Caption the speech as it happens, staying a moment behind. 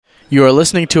You are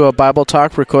listening to a Bible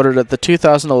talk recorded at the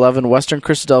 2011 Western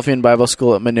Christadelphian Bible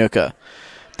School at Manuka.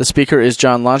 The speaker is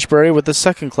John Launchbury with the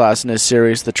second class in his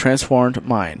series, The Transformed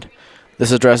Mind.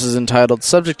 This address is entitled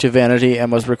Subject to Vanity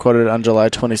and was recorded on July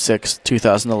 26,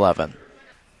 2011.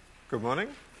 Good morning.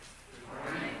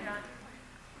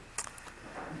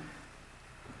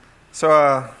 So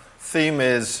our theme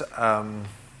is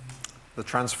the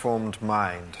transformed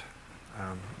mind.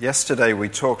 Yesterday we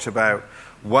talked about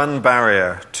one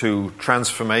barrier to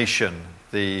transformation.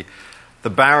 The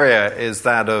barrier is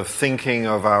that of thinking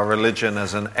of our religion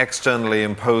as an externally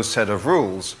imposed set of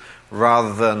rules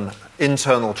rather than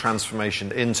internal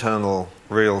transformation, internal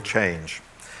real change.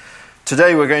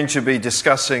 Today we're going to be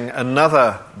discussing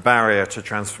another barrier to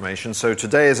transformation. So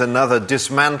today is another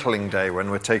dismantling day when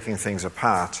we're taking things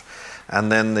apart.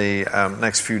 And then the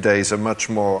next few days are much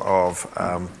more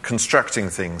of constructing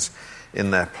things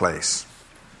in their place.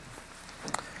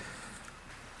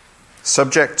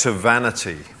 Subject to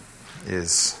vanity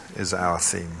is our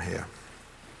theme here.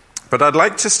 But I'd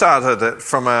like to start at it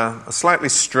from a slightly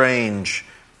strange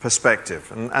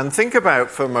perspective and think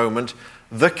about for a moment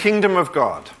the kingdom of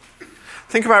God.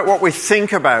 Think about what we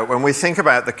think about when we think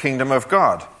about the kingdom of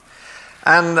God.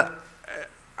 And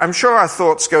I'm sure our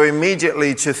thoughts go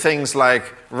immediately to things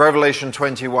like Revelation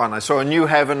 21. I saw a new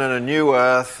heaven and a new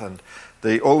earth and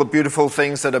all the beautiful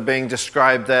things that are being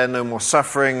described there, no more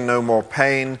suffering, no more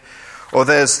pain. Or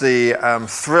there's the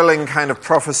thrilling kind of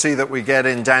prophecy that we get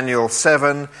in Daniel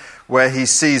 7, where he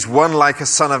sees one like a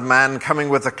son of man coming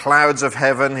with the clouds of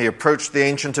heaven. He approached the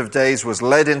Ancient of Days, was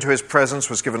led into his presence,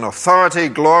 was given authority,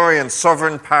 glory, and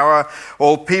sovereign power.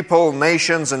 All people,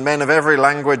 nations, and men of every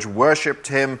language worshipped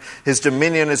him. His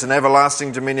dominion is an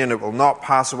everlasting dominion. It will not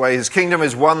pass away. His kingdom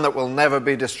is one that will never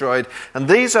be destroyed. And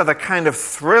these are the kind of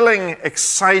thrilling,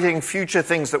 exciting future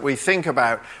things that we think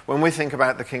about when we think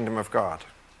about the kingdom of God.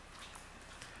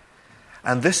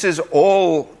 And this is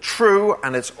all true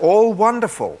and it's all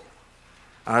wonderful.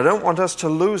 And I don't want us to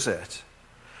lose it.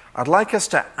 I'd like us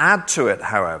to add to it,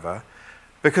 however,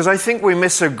 because I think we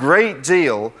miss a great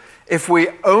deal if we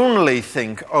only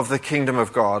think of the kingdom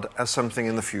of God as something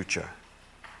in the future.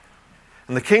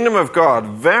 And the kingdom of God,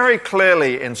 very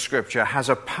clearly in Scripture, has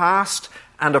a past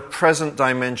and a present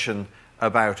dimension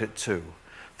about it too.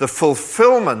 The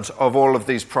fulfillment of all of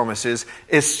these promises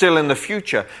is still in the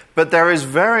future, but there is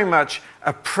very much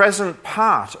a present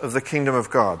part of the kingdom of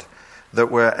God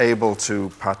that we're able to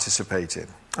participate in.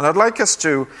 And I'd like us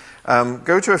to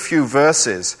go to a few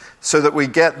verses so that we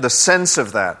get the sense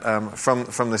of that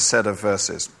from this set of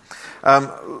verses.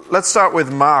 Let's start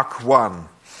with Mark 1.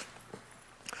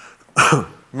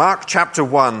 Mark chapter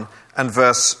 1 and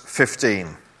verse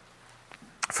 15.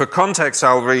 For context,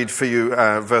 I'll read for you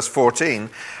verse 14.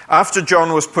 After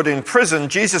John was put in prison,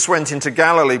 Jesus went into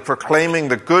Galilee proclaiming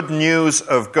the good news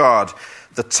of God.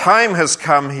 The time has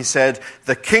come, he said,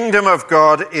 the kingdom of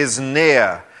God is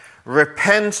near.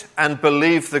 Repent and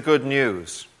believe the good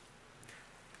news.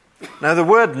 Now the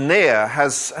word near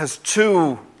has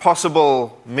two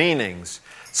possible meanings.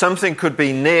 Something could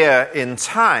be near in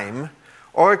time,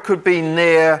 or it could be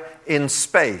near in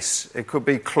space. It could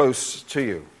be close to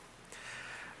you.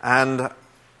 And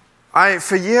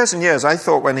for years and years, I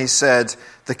thought when he said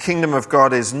the kingdom of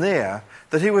God is near,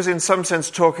 that he was in some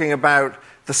sense talking about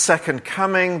the second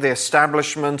coming, the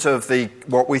establishment of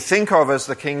what we think of as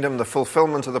the kingdom, the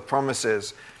fulfillment of the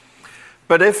promises.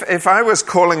 But if I was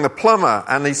calling the plumber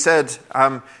and he said,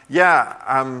 I'll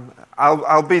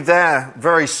be there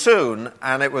very soon,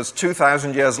 and it was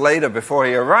 2,000 years later before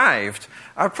he arrived,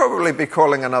 I'd probably be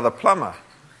calling another plumber.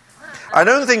 I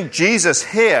don't think Jesus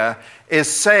here is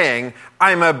saying,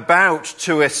 I'm about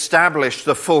to establish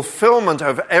the fulfillment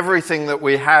of everything that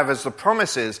we have as the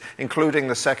promises, including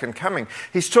the second coming.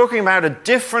 He's talking about a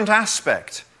different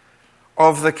aspect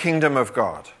of the kingdom of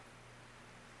God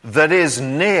that is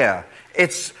near.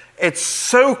 It's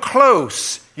so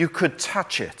close you could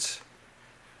touch it,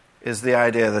 is the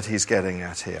idea that he's getting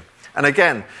at here. And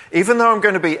again, even though I'm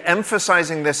going to be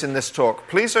emphasizing this in this talk,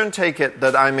 please don't take it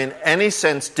that I'm in any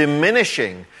sense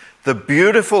diminishing the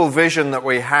beautiful vision that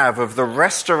we have of the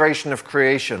restoration of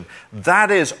creation. That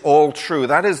is all true.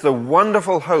 That is the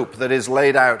wonderful hope that is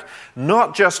laid out,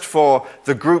 not just for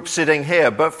the group sitting here,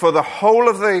 but for the whole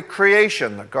of the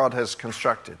creation that God has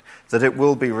constructed, that it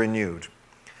will be renewed.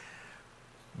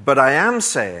 But I am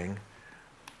saying,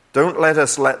 don't let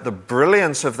us let the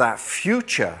brilliance of that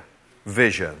future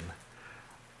vision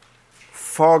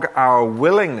fog our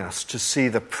willingness to see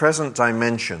the present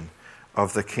dimension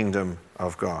of the kingdom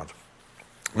of God.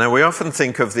 Now, we often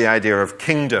think of the idea of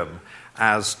kingdom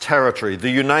as territory,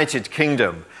 the United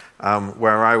Kingdom,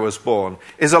 where I was born,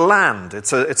 is a land.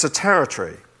 It's a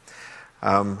territory.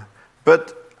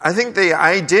 But I think the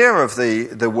idea of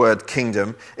the word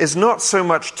kingdom is not so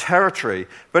much territory,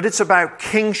 but it's about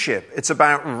kingship, it's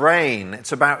about reign,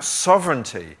 it's about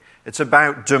sovereignty, it's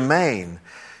about domain.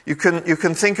 You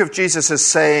can think of Jesus as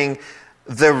saying,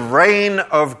 the reign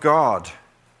of God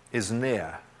is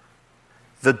near.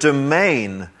 The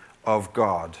domain of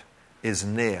God is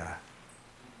near.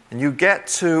 And you get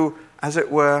to, as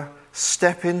it were,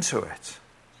 step into it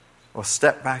or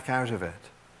step back out of it,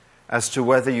 as to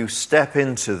whether you step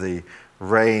into the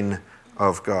reign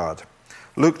of God.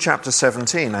 Luke chapter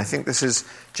 17, I think this is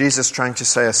Jesus trying to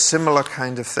say a similar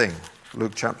kind of thing.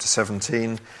 Luke chapter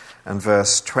 17 and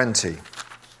verse 20.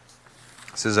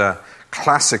 This is a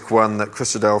classic one that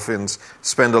Christadelphians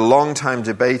spend a long time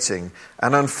debating.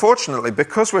 And unfortunately,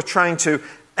 because we're trying to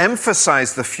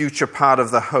emphasize the future part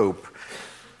of the hope,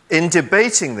 in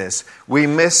debating this, we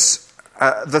miss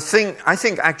the thing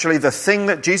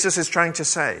that Jesus is trying to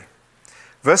say.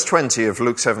 Verse 20 of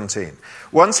Luke 17.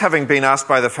 Once having been asked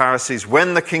by the Pharisees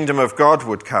when the kingdom of God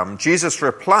would come, Jesus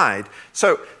replied.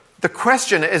 So the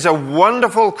question is a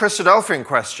wonderful Christadelphian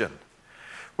question,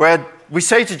 where we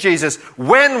say to Jesus,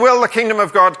 when will the kingdom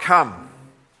of God come?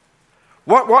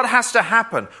 What has to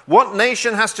happen? What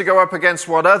nation has to go up against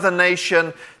what other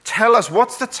nation? Tell us,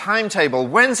 what's the timetable?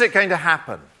 When's it going to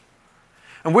happen?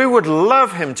 And we would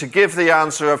love him to give the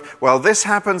answer of, well, this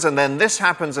happens, and then this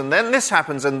happens, and then this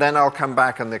happens, and then I'll come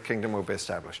back and the kingdom will be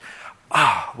established.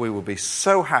 We will be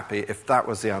so happy if that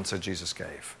was the answer Jesus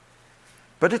gave.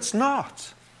 But it's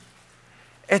not.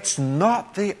 It's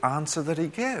not the answer that he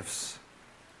gives.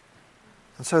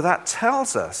 And so that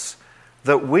tells us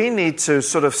that we need to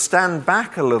sort of stand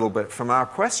back a little bit from our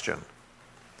question.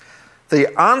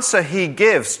 The answer he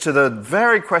gives to the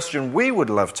very question we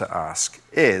would love to ask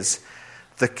is,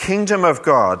 the kingdom of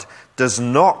God does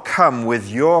not come with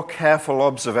your careful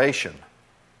observation.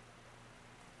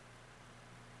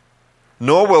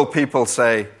 Nor will people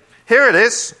say, here it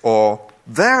is, or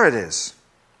there it is.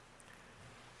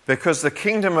 Because the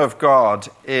kingdom of God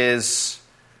is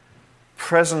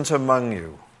present among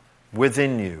you,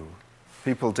 within you.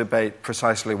 People debate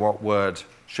precisely what word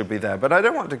should be there, but I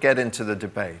don't want to get into the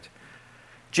debate.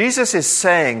 Jesus is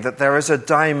saying that there is a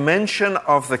dimension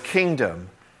of the kingdom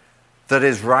that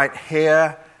is right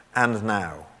here and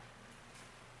now.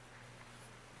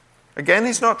 Again,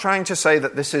 he's not trying to say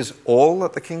that this is all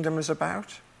that the kingdom is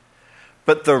about,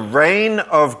 but the reign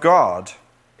of God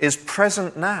is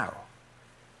present now,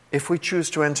 if we choose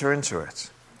to enter into it.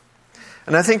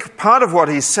 And I think part of what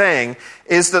he's saying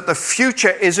is that the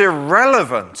future is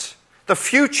irrelevant. The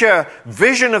future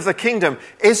vision of the kingdom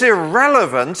is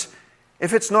irrelevant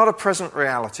if it's not a present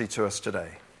reality to us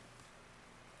today.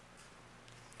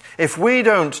 If we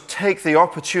don't take the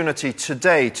opportunity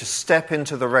today to step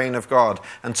into the reign of God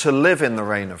and to live in the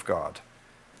reign of God,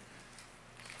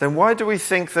 then why do we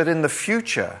think that in the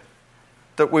future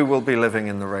that we will be living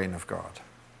in the reign of God?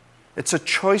 It's a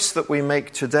choice that we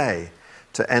make today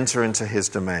to enter into his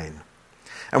domain.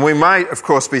 And we might, of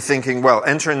course, be thinking, well,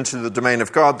 enter into the domain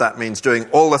of God, that means doing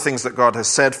all the things that God has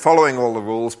said, following all the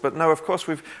rules. But no, of course,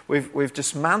 we've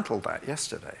dismantled that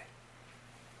yesterday.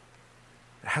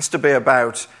 It has to be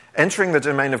about entering the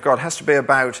domain of God, has to be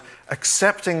about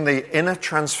accepting the inner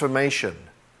transformation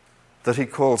that he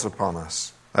calls upon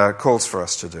us, calls for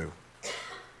us to do.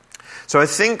 So I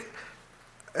think,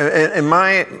 in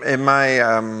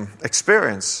my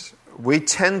experience, we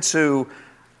tend to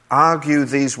argue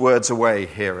these words away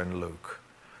here in Luke,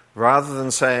 rather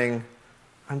than saying,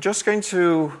 I'm just going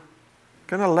to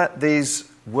let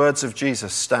these words of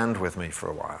Jesus stand with me for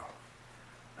a while,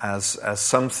 as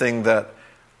something that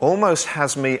almost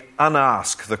has me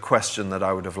unask the question that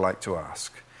I would have liked to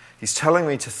ask. He's telling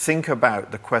me to think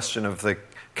about the question of the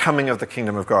coming of the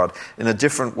kingdom of God in a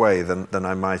different way than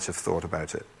I might have thought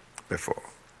about it before.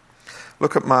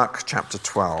 Look at Mark chapter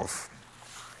 12.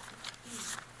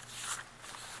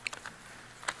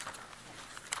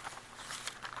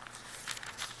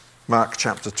 Mark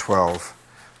chapter 12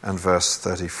 and verse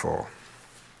 34.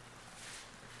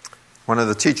 One of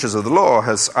the teachers of the law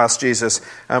has asked Jesus,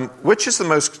 which is the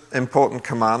most important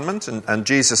commandment? And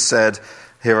Jesus said,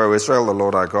 Hear, O Israel, the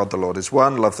Lord our God, the Lord is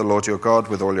one. Love the Lord your God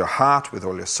with all your heart, with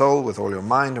all your soul, with all your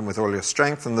mind, and with all your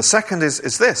strength. And the second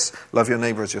is this, love your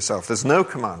neighbor as yourself. There's no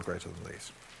command greater than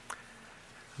these.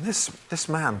 And this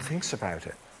man thinks about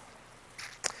it.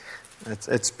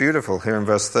 It's beautiful here in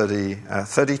verse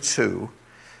 32.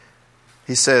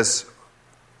 He says,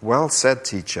 well said,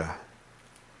 teacher.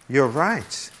 You're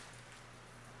right.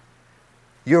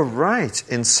 you're right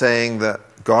in saying that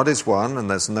God is one and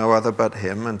there's no other but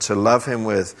him, and to love him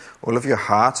with all of your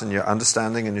heart and your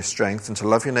understanding and your strength, and to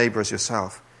love your neighbor as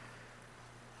yourself.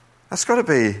 That's got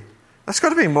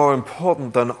to be more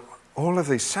important than all of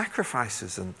these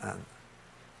sacrifices.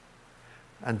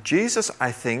 And Jesus,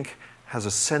 I think, has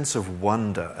a sense of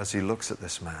wonder as he looks at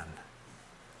this man.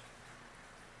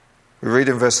 We read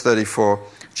in verse 34,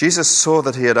 Jesus saw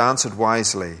that he had answered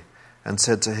wisely and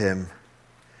said to him,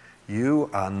 "You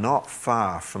are not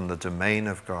far from the domain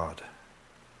of God."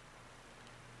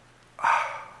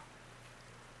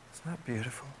 Isn't that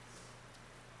beautiful?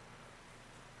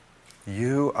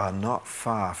 You are not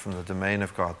far from the domain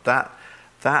of God.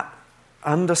 That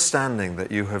understanding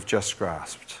that you have just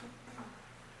grasped,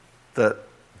 that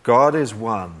God is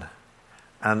one,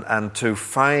 and to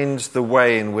find the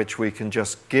way in which we can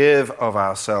just give of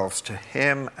ourselves to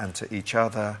him and to each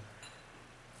other.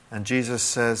 And Jesus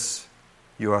says,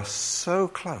 you are so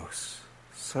close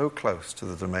to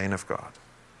the domain of God.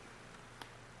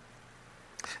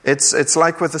 It's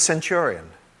like with the centurion.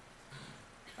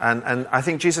 And I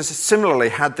think Jesus similarly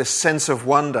had this sense of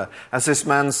wonder as this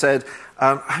man said,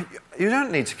 you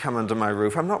don't need to come under my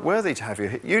roof. I'm not worthy to have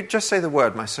you. You just say the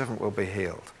word, my servant will be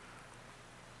healed.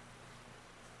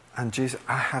 And Jesus,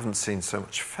 I haven't seen so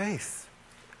much faith,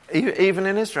 even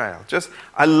in Israel.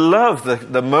 I love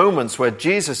the moments where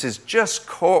Jesus is just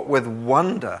caught with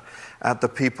wonder at the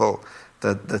people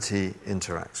that he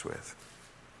interacts with.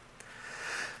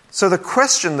 So the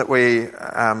question that we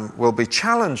will be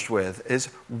challenged with is,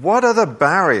 what are the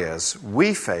barriers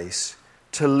we face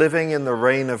to living in the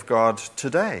reign of God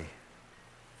today?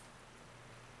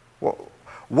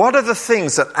 What are the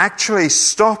things that actually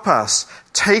stop us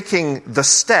taking the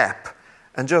step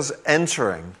and just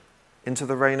entering into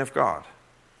the reign of God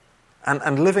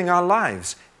and living our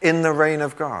lives in the reign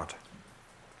of God?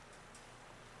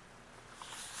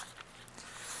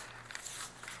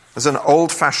 There's an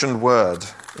old-fashioned word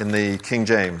in the King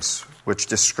James which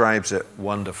describes it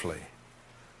wonderfully.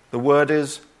 The word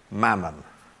is mammon.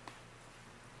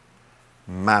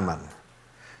 Mammon.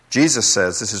 Jesus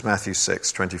says, this is Matthew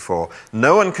 6:24,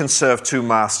 no one can serve two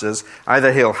masters.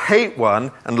 Either he'll hate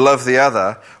one and love the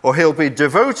other, or he'll be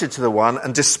devoted to the one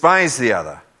and despise the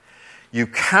other. You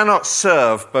cannot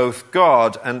serve both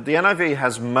God, and the NIV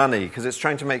has money because it's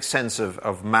trying to make sense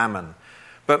of mammon.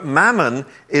 But mammon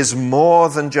is more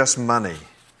than just money.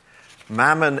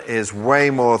 Mammon is way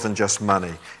more than just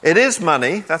money. It is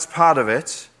money, that's part of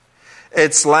it.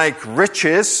 It's like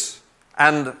riches.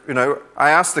 And,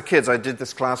 I asked the kids, I did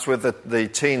this class with the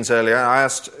teens earlier, I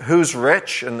asked, who's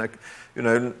rich? And,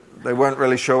 they weren't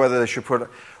really sure whether they should put it.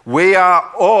 We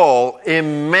are all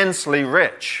immensely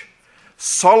rich.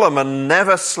 Solomon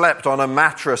never slept on a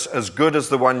mattress as good as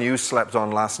the one you slept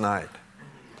on last night.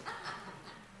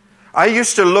 I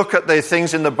used to look at the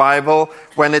things in the Bible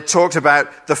when it talked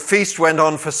about the feast went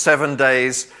on for 7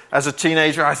 days. As a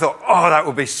teenager, I thought, that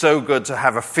would be so good to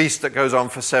have a feast that goes on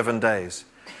for 7 days.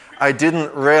 I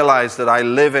didn't realize that I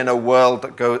live in a world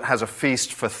that has a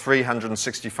feast for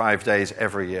 365 days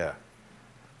every year.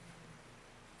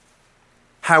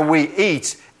 How we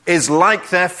eat is like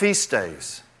their feast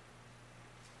days.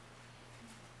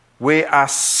 We are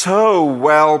so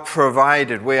well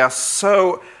provided. We are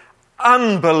so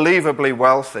unbelievably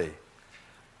wealthy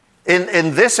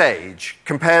in this age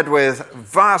compared with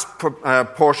vast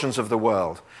portions of the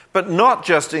world. But not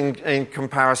just in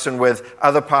comparison with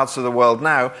other parts of the world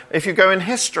now. If you go in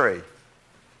history,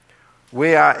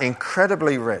 we are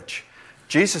incredibly rich.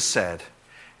 Jesus said,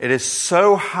 it is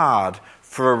so hard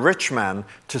for a rich man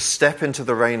to step into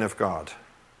the reign of God.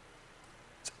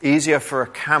 It's easier for a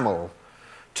camel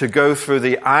to go through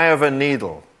the eye of a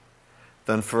needle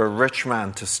than for a rich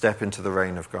man to step into the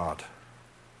reign of God.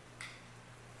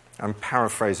 I'm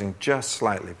paraphrasing just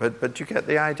slightly, but you get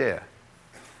the idea.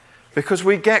 Because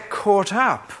we get caught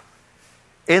up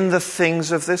in the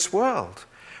things of this world.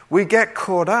 We get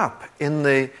caught up in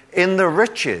the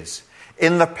riches,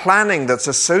 in the planning that's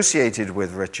associated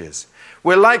with riches.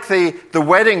 We're like the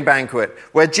wedding banquet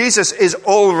where Jesus is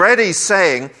already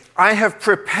saying, I have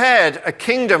prepared a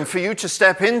kingdom for you to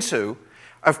step into.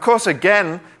 Of course,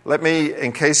 again, let me,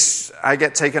 in case I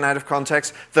get taken out of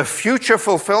context, the future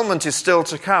fulfillment is still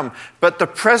to come. But the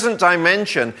present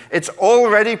dimension, it's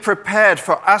already prepared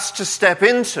for us to step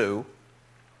into.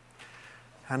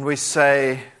 And we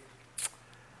say,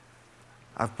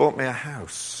 I've bought me a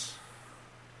house.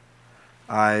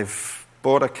 I've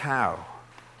bought a cow.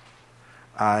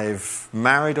 I've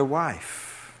married a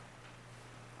wife.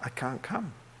 I can't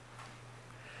come.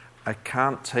 I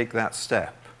can't take that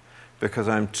step, because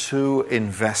I'm too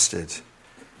invested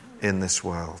in this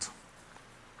world.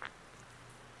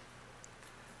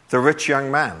 the rich young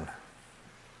man.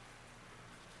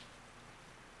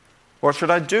 What should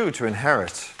I do to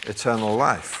inherit eternal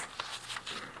life?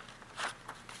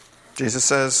 Jesus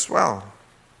says, well,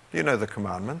 you know the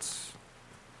commandments.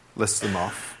 Lists them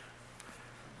off.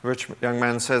 The rich young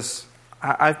man says,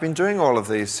 I've been doing all of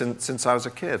these since I was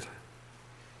a kid.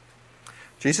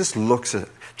 Jesus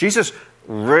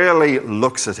really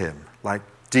looks at him, like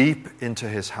deep into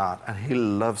his heart, and he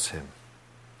loves him.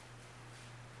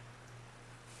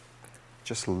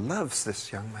 Just loves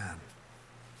this young man.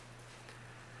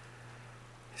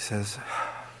 He says,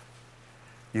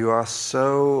 you are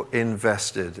so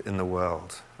invested in the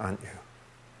world, aren't you?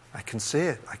 I can see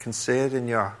it. I can see it in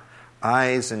your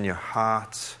eyes and your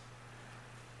heart.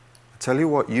 I tell you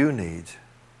what you need.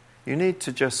 You need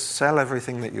to just sell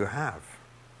everything that you have.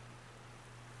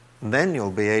 And then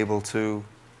you'll be able to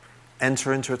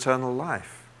enter into eternal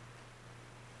life.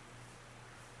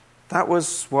 That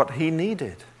was what he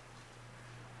needed.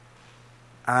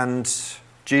 And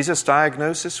Jesus'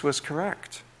 diagnosis was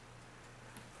correct.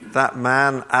 That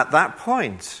man at that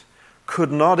point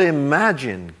could not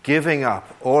imagine giving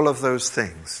up all of those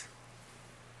things.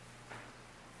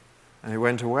 And he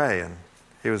went away and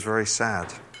he was very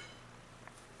sad.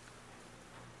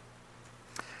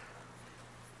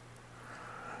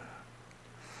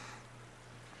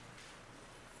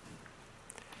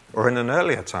 Or in an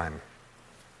earlier time,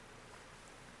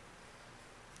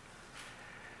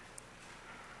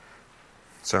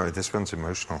 sorry, this one's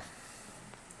emotional.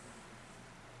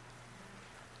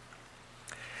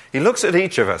 He looks at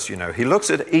each of us, he looks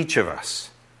at each of us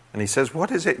and he says,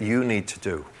 what is it you need to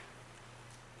do?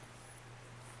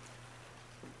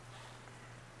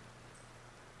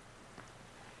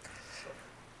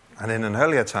 And in an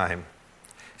earlier time,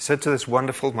 he said to this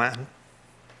wonderful man,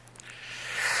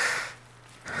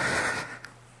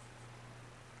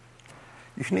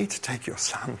 you need to take your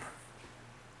son.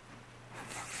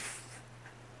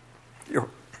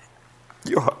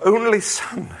 Your only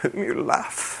son whom you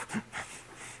love.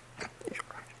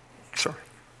 Sorry.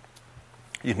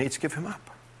 You need to give him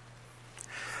up.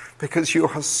 Because you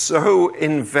are so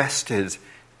invested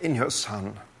in your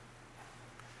son.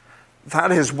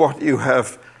 That is what you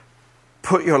have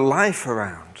put your life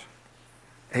around.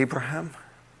 Abraham,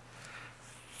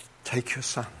 take your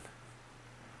son.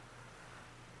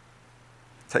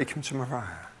 Take him to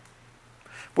Moriah.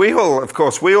 We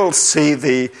all see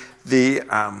the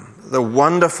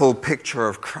wonderful picture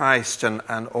of Christ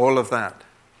and all of that.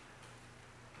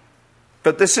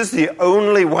 But this is the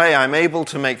only way I'm able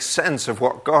to make sense of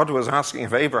what God was asking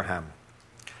of Abraham.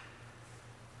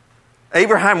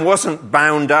 Abraham wasn't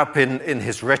bound up in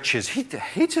his riches.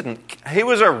 He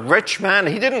was a rich man.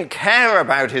 He didn't care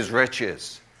about his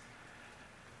riches.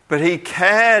 But he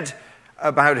cared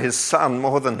about his son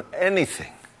more than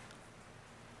anything.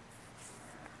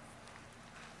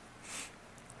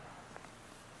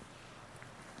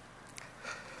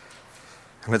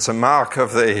 And it's a mark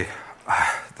of the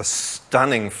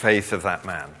stunning faith of that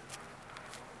man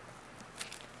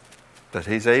that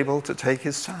he's able to take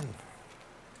his son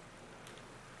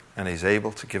and he's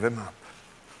able to give him up.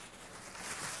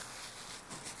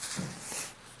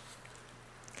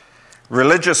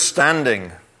 Religious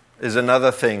standing is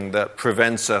another thing that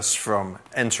prevents us from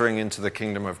entering into the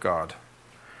kingdom of God.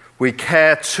 We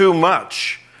care too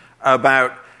much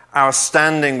about our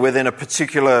standing within a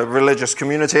particular religious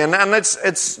community. And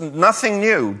it's nothing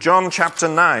new. John chapter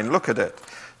 9, look at it.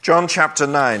 John chapter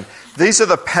 9. These are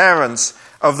the parents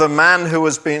of the man who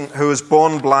was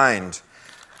born blind.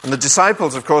 And the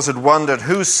disciples, of course, had wondered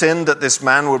who sinned that this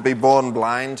man would be born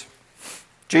blind.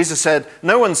 Jesus said,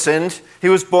 no one sinned. He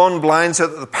was born blind so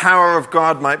that the power of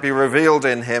God might be revealed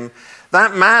in him.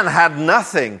 That man had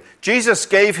nothing. Jesus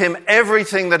gave him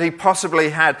everything that he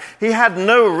possibly had. He had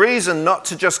no reason not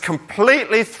to just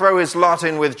completely throw his lot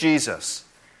in with Jesus.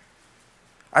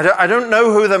 I don't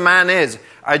know who the man is.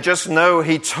 I just know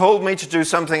he told me to do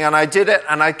something and I did it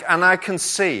and I can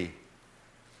see.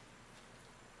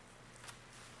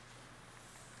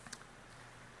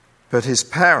 But his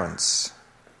parents,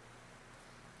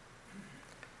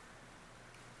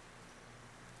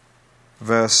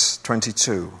 verse 20.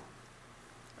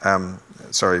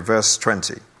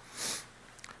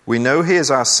 We know he is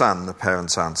our son, the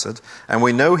parents answered, and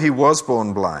we know he was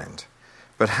born blind.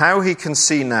 But how he can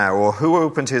see now, or who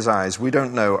opened his eyes, we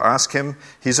don't know. Ask him,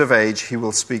 he's of age, he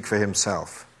will speak for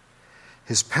himself.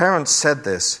 His parents said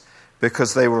this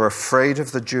because they were afraid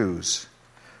of the Jews.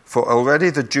 For already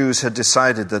the Jews had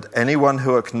decided that anyone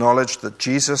who acknowledged that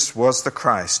Jesus was the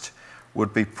Christ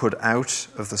would be put out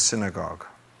of the synagogue.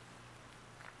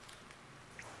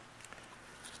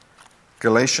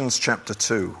 Galatians chapter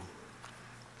 2.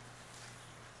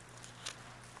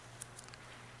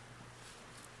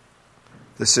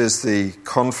 This is the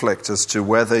conflict as to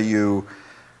whether you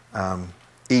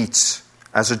eat,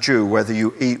 as a Jew, whether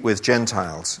you eat with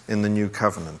Gentiles in the new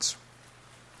covenant.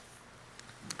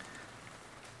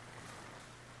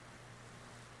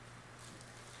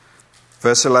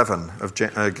 Verse 11 of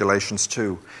Galatians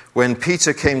 2. When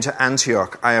Peter came to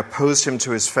Antioch, I opposed him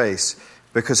to his face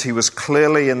because he was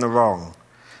clearly in the wrong.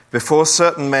 Before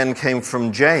certain men came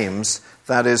from James,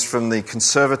 that is from the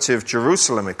conservative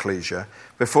Jerusalem ecclesia,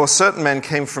 before certain men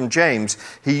came from James,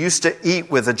 he used to eat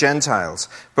with the Gentiles.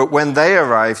 But when they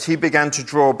arrived, he began to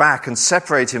draw back and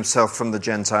separate himself from the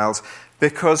Gentiles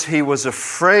because he was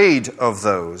afraid of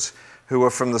those who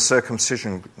were from the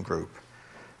circumcision group.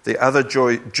 The other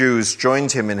Jews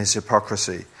joined him in his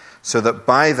hypocrisy, so that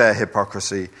by their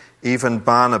hypocrisy, even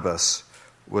Barnabas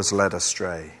was led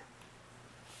astray.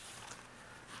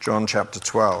 John chapter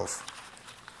 12,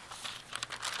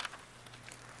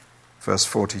 verse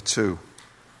 42.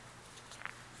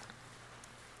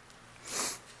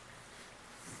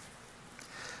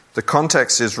 The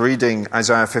context is reading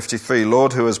Isaiah 53,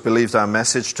 Lord, who has believed our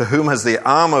message? To whom has the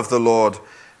arm of the Lord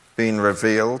been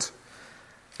revealed?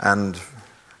 And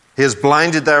he has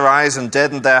blinded their eyes and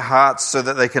deadened their hearts so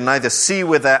that they can neither see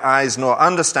with their eyes nor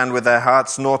understand with their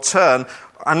hearts nor turn,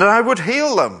 and I would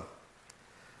heal them.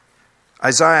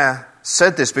 Isaiah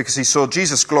said this because he saw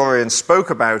Jesus' glory and spoke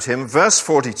about him. Verse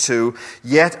 42,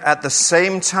 yet at the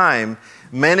same time,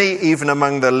 many even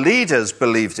among the leaders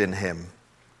believed in him.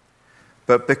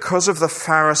 But because of the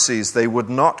Pharisees, they would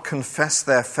not confess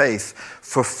their faith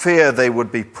for fear they would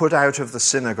be put out of the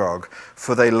synagogue,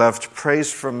 for they loved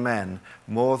praise from men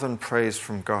more than praise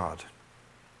from God.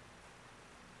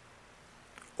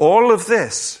 All of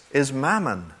this is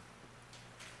mammon.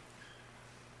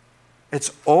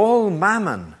 It's all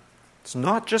mammon. It's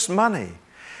not just money.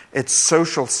 It's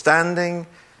social standing.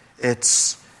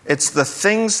 It's the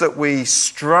things that we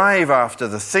strive after,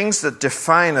 the things that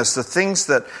define us, the things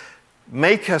that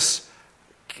make us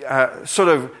sort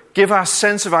of give our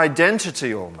sense of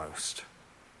identity almost.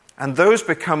 And those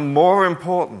become more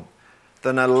important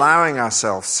than allowing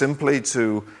ourselves simply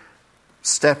to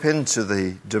step into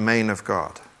the domain of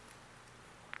God.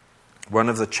 One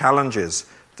of the challenges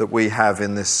that we have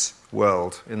in this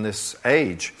world, in this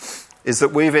age, is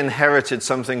that we've inherited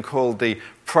something called the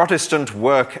Protestant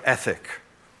work ethic.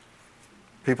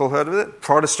 People heard of it?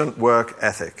 Protestant work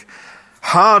ethic.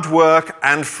 Hard work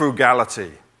and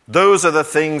frugality. Those are the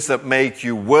things that make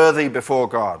you worthy before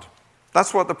God.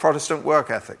 That's what the Protestant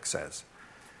work ethic says.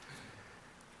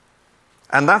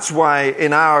 And that's why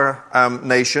in our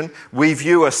nation, we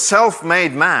view a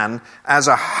self-made man as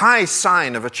a high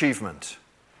sign of achievement.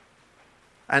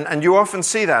 And you often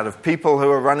see that of people who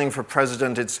are running for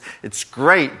president. It's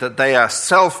great that they are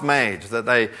self-made,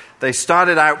 that they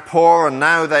started out poor and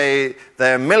now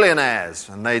they're millionaires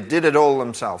and they did it all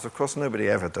themselves. Of course, nobody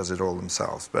ever does it all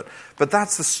themselves. But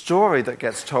that's the story that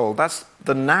gets told. That's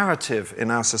the narrative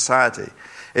in our society.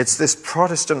 It's this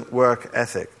Protestant work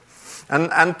ethic.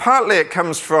 And partly it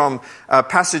comes from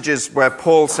passages where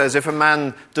Paul says, if a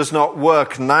man does not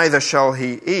work, neither shall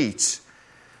he eat.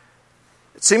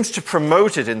 It seems to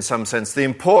promote it in some sense, the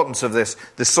importance of this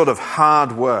sort of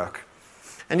hard work.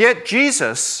 And yet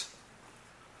Jesus,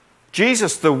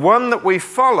 the one that we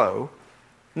follow,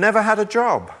 never had a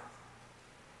job.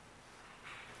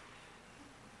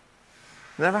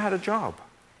 Never had a job.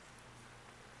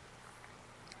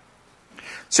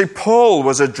 See, Paul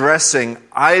was addressing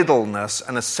idleness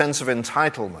and a sense of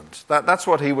entitlement. That's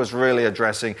what he was really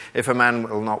addressing. If a man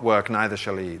will not work, neither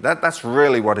shall he eat. That's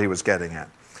really what he was getting at.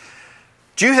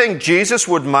 Do you think Jesus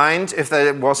would mind if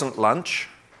there wasn't lunch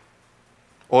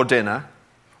or dinner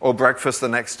or breakfast the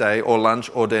next day or lunch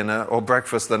or dinner or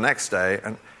breakfast the next day?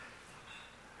 And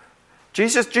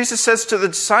Jesus says to the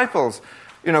disciples,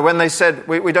 when they said,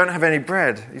 we don't have any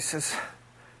bread, he says,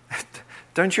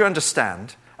 don't you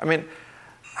understand? I mean,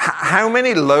 how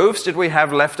many loaves did we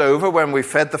have left over when we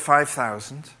fed the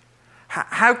 5,000?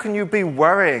 How can you be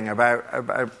worrying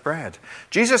about bread?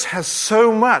 Jesus has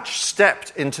so much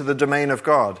stepped into the domain of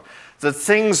God that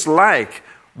things like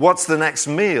what's the next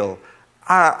meal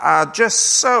are just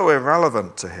so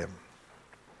irrelevant to him.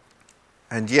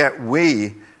 And yet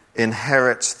we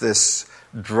inherit this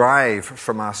drive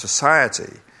from our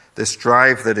society, this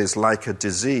drive that is like a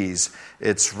disease.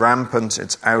 It's rampant,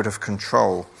 it's out of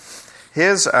control.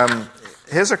 Here's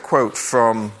a quote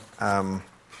from...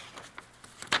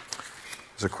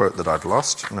 There's a quote that I'd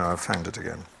lost. No, I've found it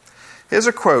again. Here's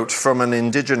a quote from an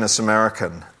indigenous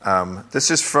American.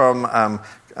 This is from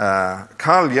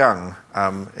Carl Jung,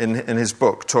 in his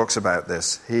book, talks about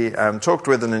this. He talked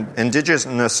with an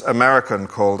indigenous American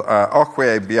called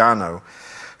Okwe Biano,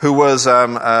 who was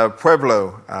a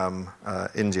Pueblo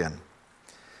Indian.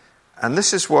 And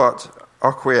this is what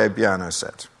Occhiabiano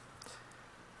said.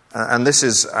 And this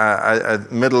is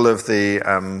middle of the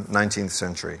 19th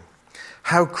century.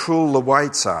 How cruel the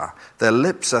whites are. Their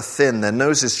lips are thin, their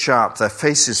noses sharp, their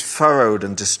faces furrowed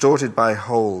and distorted by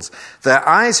holes. Their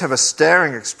eyes have a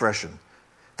staring expression.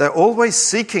 They're always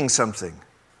seeking something.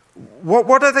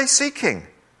 What are they seeking?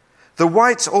 The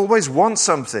whites always want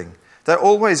something. They're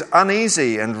always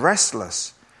uneasy and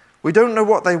restless. We don't know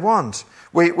what they want.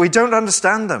 We don't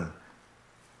understand them.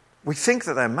 We think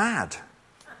that they're mad.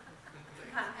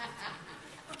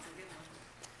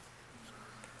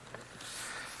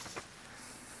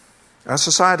 Our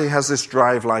society has this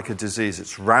drive like a disease.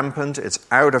 It's rampant, it's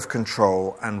out of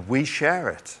control, and we share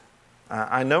it.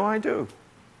 I know I do.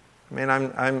 I mean,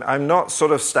 I'm not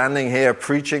sort of standing here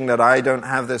preaching that I don't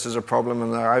have this as a problem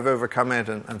and that I've overcome it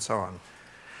and so on.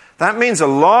 That means a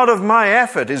lot of my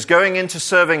effort is going into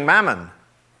serving mammon.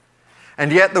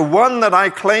 And yet the one that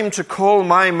I claim to call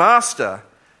my master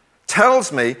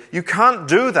tells me you can't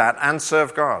do that and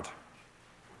serve God.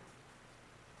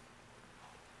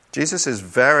 Jesus is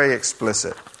very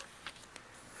explicit.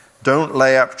 Don't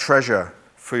lay up treasure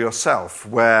for yourself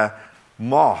where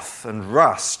moth and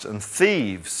rust and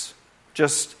thieves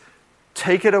just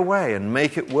take it away and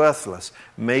make it worthless,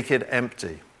 make it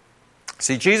empty.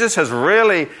 See, Jesus has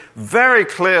really very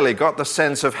clearly got the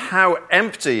sense of how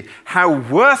empty, how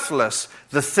worthless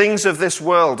the things of this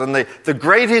world and the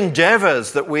great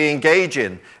endeavors that we engage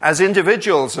in as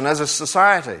individuals and as a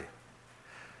society.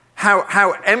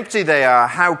 How empty they are,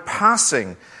 how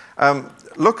passing.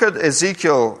 Look at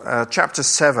Ezekiel chapter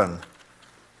 7.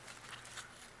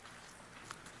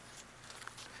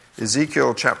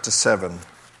 Ezekiel chapter 7,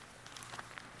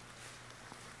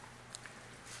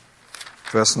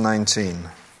 verse 19.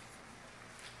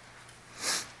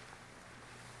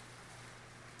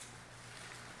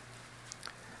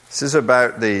 This is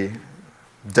about the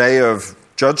day of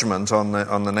judgment on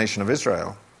the nation of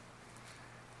Israel.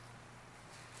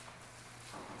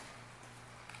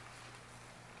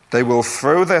 They will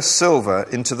throw their silver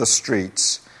into the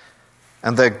streets,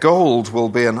 and their gold will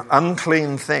be an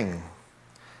unclean thing.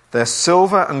 Their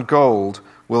silver and gold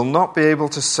will not be able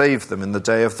to save them in the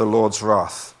day of the Lord's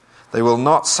wrath. They will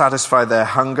not satisfy their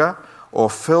hunger or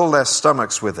fill their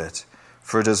stomachs with it,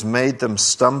 for it has made them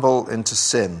stumble into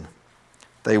sin.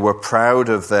 They were proud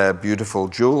of their beautiful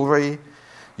jewelry,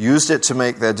 used it to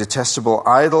make their detestable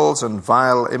idols and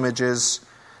vile images.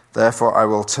 Therefore I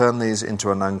will turn these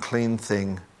into an unclean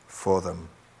thing for them.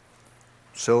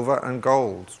 Silver and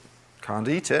gold, can't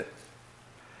eat it.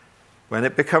 When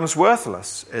it becomes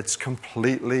worthless, it's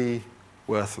completely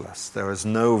worthless. There is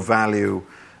no value,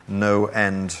 no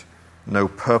end, no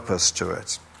purpose to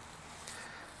it.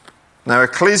 Now,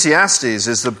 Ecclesiastes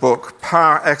is the book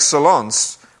par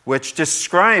excellence which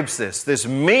describes this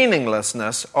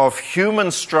meaninglessness of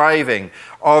human striving,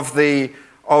 of the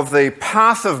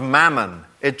path of mammon.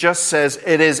 It just says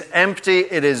it is empty,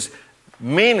 it is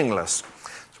meaningless.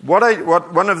 One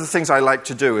of the things I like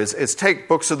to do is take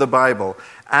books of the Bible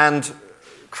and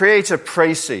create a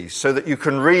précis so that you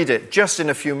can read it just in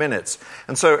a few minutes.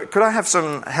 And so could I have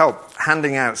some help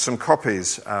handing out some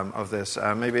copies of this?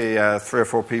 Maybe 3 or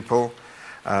 4 people.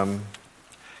 Can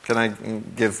I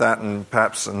give that and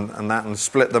perhaps and that and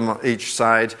split them each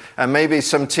side? And maybe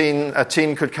a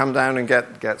teen could come down and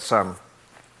get some.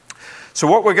 So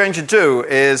what we're going to do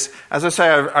is, as I say,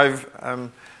 I've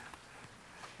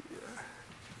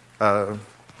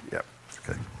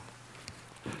okay.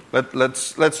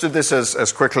 Let's do this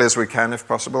as quickly as we can, if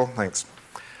possible. Thanks.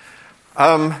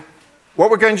 What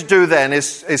we're going to do then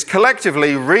is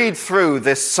collectively read through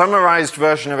this summarized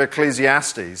version of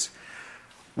Ecclesiastes.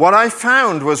 What I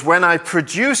found was when I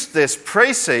produced this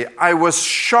précis, I was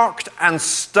shocked and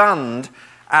stunned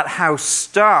at how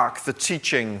stark the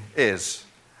teaching is.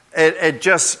 It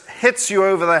just hits you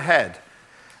over the head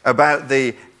about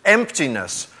the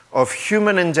emptiness of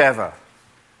human endeavor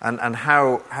and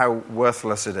how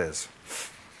worthless it is.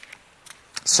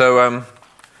 So,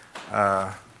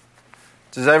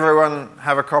 does everyone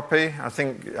have a copy? I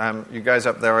think you guys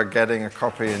up there are getting a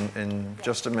copy in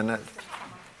just a minute.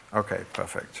 Okay,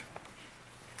 perfect.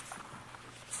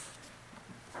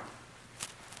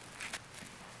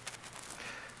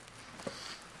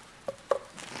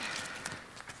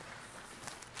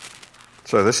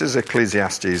 So this is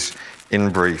Ecclesiastes in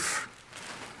brief.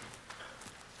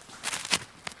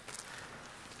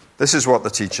 This is what the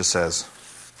teacher says.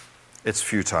 It's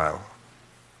futile.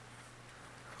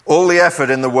 All the effort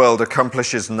in the world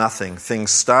accomplishes nothing.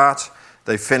 Things start,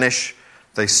 they finish,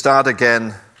 they start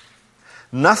again.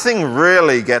 Nothing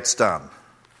really gets done.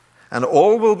 and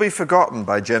all will be forgotten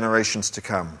by generations to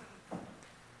come.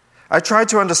 I tried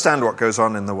to understand what goes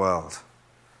on in the world.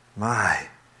 My,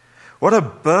 what a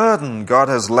burden God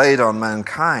has laid on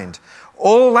mankind.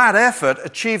 All that effort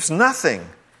achieves nothing.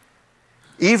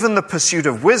 Even the pursuit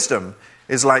of wisdom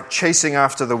is like chasing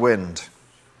after the wind.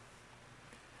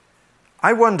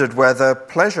 I wondered whether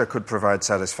pleasure could provide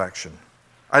satisfaction.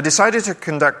 I decided to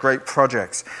conduct great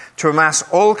projects, to amass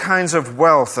all kinds of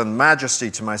wealth and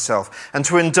majesty to myself, and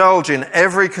to indulge in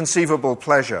every conceivable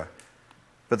pleasure.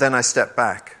 But then I stepped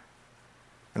back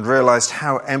and realized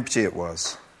how empty it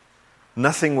was.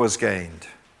 Nothing was gained.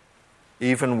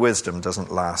 Even wisdom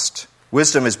doesn't last.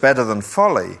 Wisdom is better than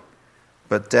folly,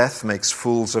 but death makes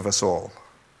fools of us all.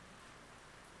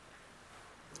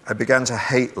 I began to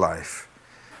hate life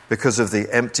because of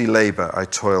the empty labor I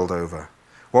toiled over.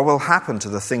 What will happen to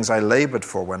the things I labored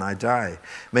for when I die?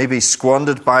 Maybe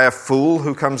squandered by a fool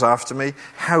who comes after me?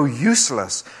 How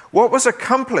useless! What was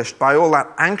accomplished by all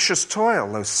that anxious toil,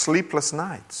 those sleepless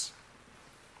nights?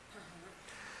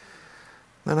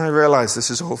 Then I realized this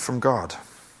is all from God.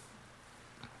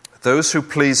 Those who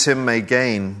please him may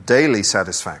gain daily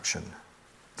satisfaction.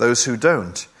 Those who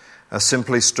don't are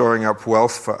simply storing up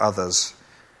wealth for others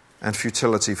and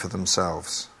futility for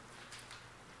themselves.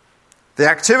 The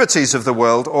activities of the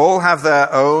world all have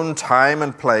their own time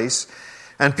and place,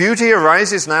 and beauty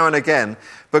arises now and again,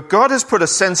 but God has put a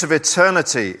sense of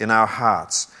eternity in our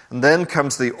hearts. And then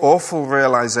comes the awful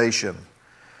realization: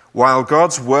 while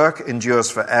God's work endures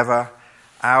forever,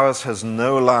 ours has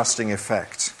no lasting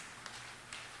effect.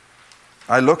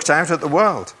 I looked out at the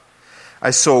world.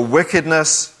 I saw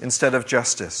wickedness instead of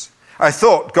justice. I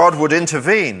thought God would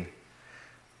intervene.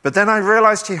 But then I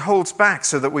realized he holds back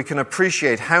so that we can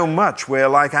appreciate how much we're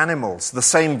like animals. The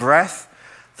same breath,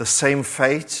 the same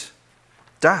fate,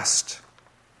 dust.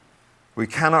 We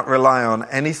cannot rely on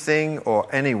anything or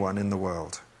anyone in the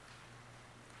world.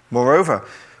 Moreover,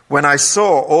 when I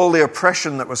saw all the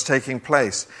oppression that was taking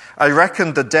place, I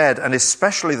reckoned the dead, and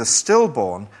especially the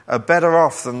stillborn, are better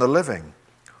off than the living.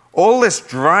 All this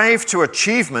drive to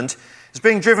achievement is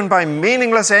being driven by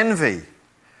meaningless envy.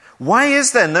 Why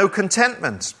is there no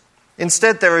contentment?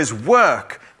 Instead, there is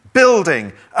work,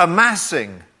 building,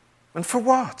 amassing. And for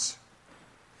what?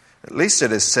 At least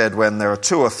it is said when there are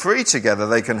 2 or 3 together,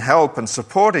 they can help and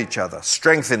support each other,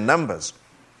 strength in numbers.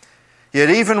 Yet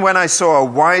even when I saw a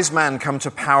wise man come to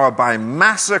power by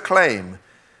mass acclaim,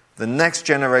 the next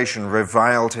generation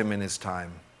reviled him in his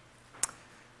time.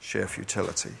 Sheer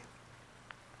futility.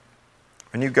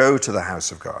 When you go to the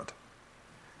house of God,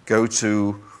 go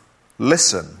to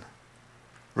listen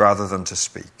rather than to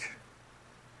speak.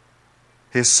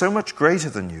 He is so much greater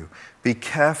than you. Be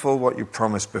careful what you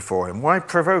promise before him. Why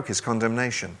provoke his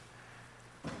condemnation?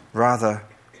 Rather,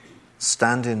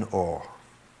 stand in awe.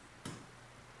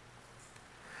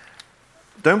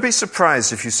 Don't be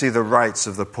surprised if you see the rights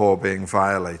of the poor being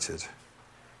violated.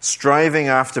 Striving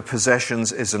after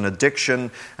possessions is an addiction,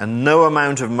 and no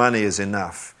amount of money is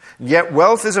enough. Yet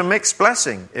wealth is a mixed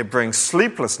blessing. It brings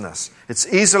sleeplessness. It's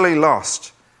easily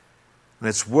lost. And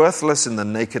it's worthless in the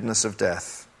nakedness of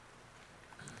death.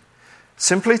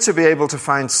 Simply to be able to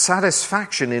find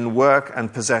satisfaction in work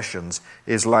and possessions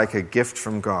is like a gift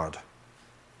from God.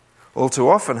 All too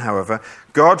often, however,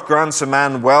 God grants a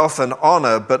man wealth and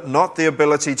honor, but not the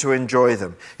ability to enjoy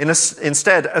them.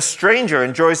 Instead, a stranger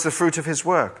enjoys the fruit of his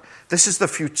work. This is the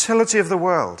futility of the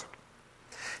world.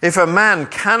 If a man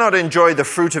cannot enjoy the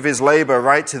fruit of his labor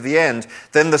right to the end,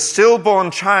 then the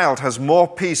stillborn child has more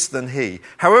peace than he,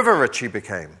 however rich he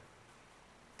became.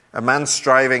 A man's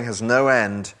striving has no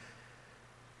end,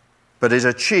 but it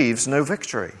achieves no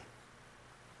victory.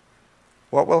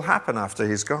 What will happen after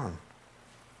he's gone?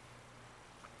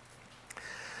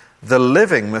 The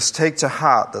living must take to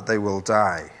heart that they will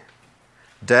die.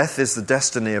 Death is the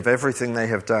destiny of everything they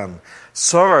have done.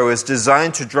 Sorrow is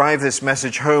designed to drive this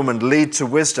message home and lead to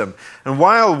wisdom. And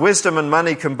while wisdom and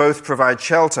money can both provide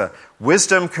shelter,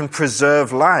 wisdom can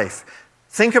preserve life.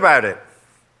 Think about it.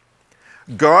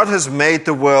 God has made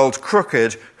the world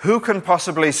crooked. Who can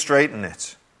possibly straighten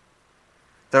it?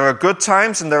 There are good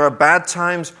times and there are bad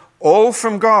times, all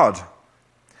from God.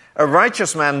 A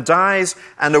righteous man dies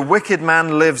and a wicked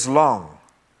man lives long.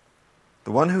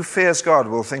 The one who fears God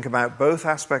will think about both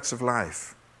aspects of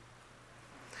life.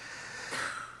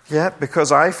 Yet,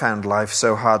 because I found life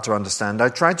so hard to understand, I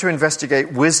tried to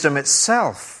investigate wisdom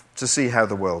itself to see how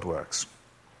the world works.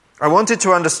 I wanted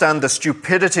to understand the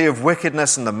stupidity of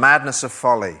wickedness and the madness of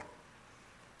folly.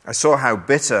 I saw how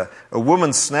bitter a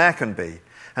woman's snare can be,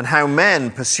 and how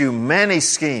men pursue many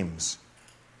schemes.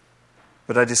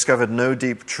 But I discovered no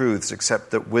deep truths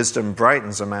except that wisdom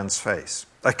brightens a man's face.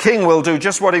 A king will do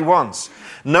just what he wants.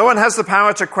 No one has the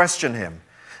power to question him.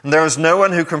 And there is no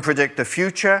one who can predict the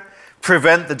future,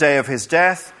 prevent the day of his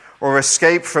death, or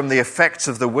escape from the effects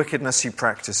of the wickedness he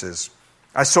practices.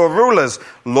 I saw rulers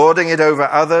lording it over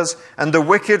others, and the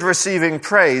wicked receiving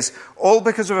praise, all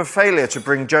because of a failure to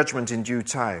bring judgment in due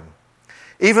time.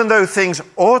 Even though things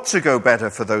ought to go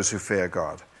better for those who fear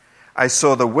God, I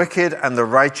saw the wicked and the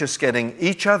righteous getting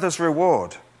each other's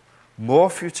reward. More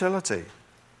futility.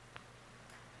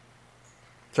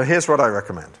 So here's what I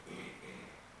recommend.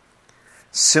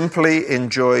 Simply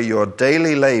enjoy your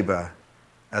daily labor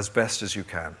as best as you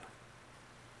can.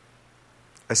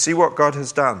 I see what God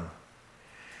has done.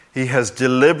 He has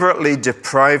deliberately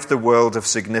deprived the world of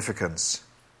significance.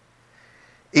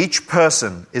 Each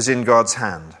person is in God's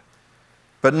hand,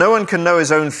 but no one can know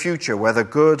his own future, whether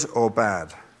good or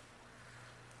bad.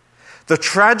 The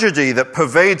tragedy that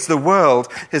pervades the world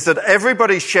is that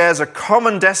everybody shares a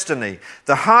common destiny.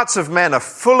 The hearts of men are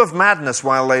full of madness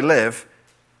while they live,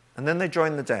 and then they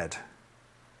join the dead.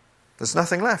 There's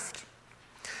nothing left.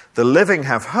 The living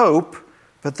have hope,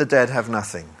 but the dead have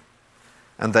nothing,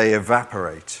 and they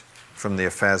evaporate from the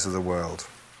affairs of the world.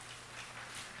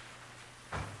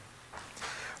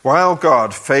 While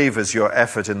God favors your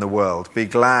effort in the world, be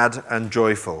glad and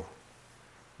joyful,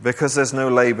 because there's no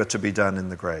labor to be done in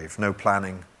the grave, no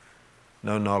planning,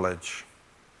 no knowledge,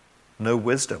 no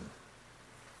wisdom.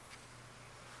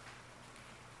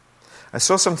 I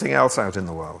saw something else out in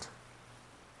the world.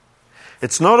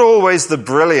 It's not always the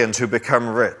brilliant who become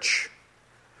rich,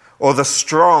 or the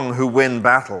strong who win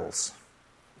battles.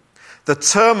 The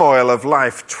turmoil of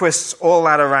life twists all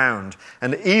that around,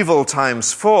 and evil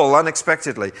times fall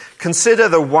unexpectedly. Consider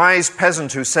the wise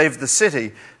peasant who saved the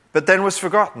city, but then was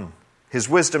forgotten, his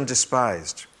wisdom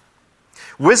despised.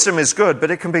 Wisdom is good, but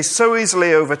it can be so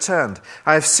easily overturned.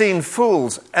 I have seen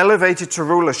fools elevated to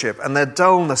rulership, and their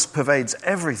dullness pervades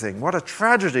everything. What a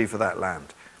tragedy for that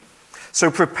land.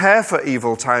 So prepare for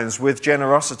evil times with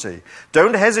generosity.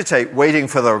 Don't hesitate waiting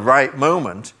for the right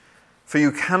moment, for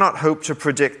you cannot hope to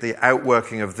predict the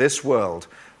outworking of this world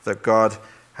that God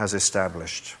has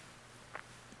established.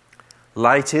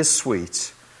 Light is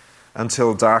sweet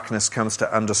until darkness comes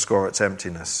to underscore its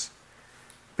emptiness.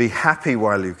 Be happy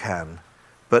while you can,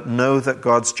 but know that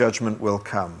God's judgment will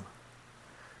come.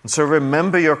 And so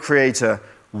remember your Creator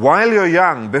while you're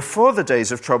young, before the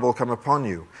days of trouble come upon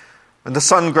you. When the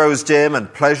sun grows dim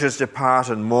and pleasures depart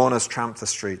and mourners tramp the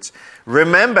streets.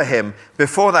 Remember him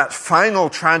before that final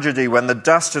tragedy when the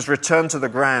dust has returned to the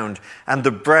ground and the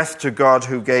breath to God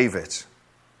who gave it.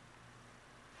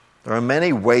 There are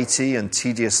many weighty and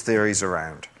tedious theories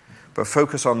around, but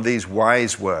focus on these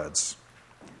wise words.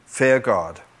 Fear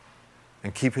God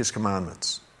and keep his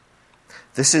commandments.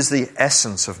 This is the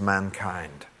essence of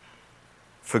mankind,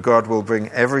 for God will bring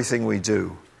everything we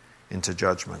do into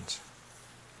judgment.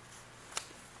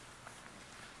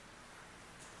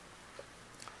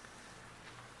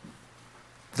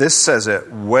 This says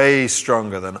it way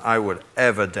stronger than I would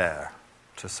ever dare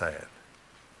to say it.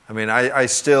 I mean, I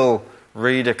still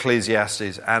read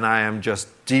Ecclesiastes and I am just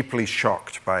deeply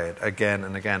shocked by it again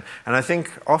and again. And I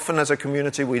think often as a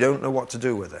community we don't know what to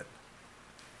do with it.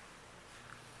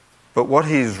 But what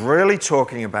he's really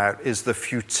talking about is the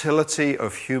futility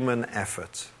of human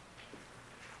effort,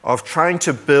 of trying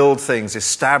to build things,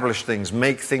 establish things,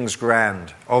 make things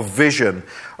grand, of vision,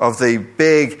 of the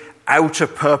big outer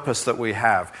purpose that we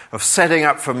have, of setting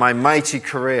up for my mighty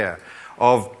career,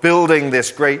 of building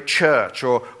this great church,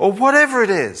 or whatever it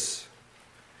is.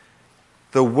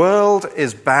 The world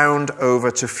is bound over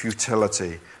to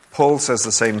futility. Paul says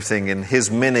the same thing in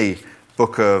his mini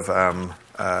book of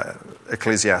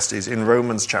Ecclesiastes in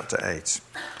Romans chapter 8.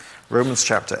 Romans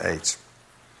chapter 8.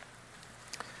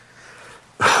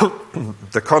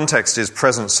 The context is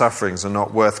present sufferings are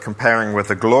not worth comparing with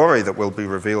the glory that will be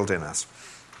revealed in us.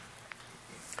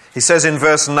 He says in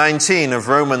verse 19 of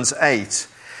Romans 8,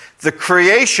 the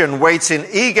creation waits in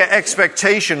eager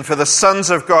expectation for the sons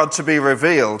of God to be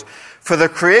revealed. For the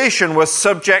creation was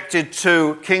subjected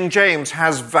to, King James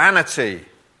has vanity.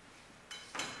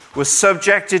 Was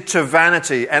subjected to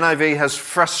vanity. NIV has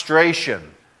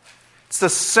frustration. It's the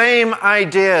same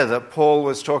idea that Paul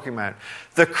was talking about.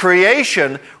 The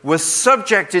creation was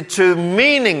subjected to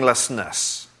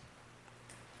meaninglessness.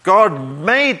 God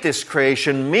made this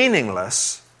creation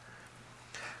meaningless,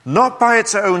 not by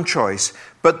its own choice,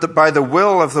 but by the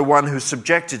will of the one who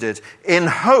subjected it, in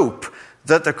hope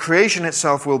that the creation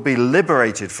itself will be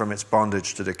liberated from its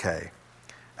bondage to decay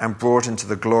and brought into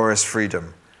the glorious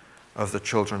freedom of the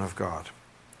children of God.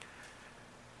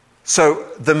 So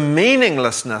the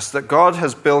meaninglessness that God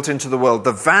has built into the world,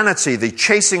 the vanity, the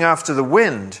chasing after the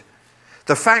wind,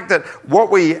 The fact that what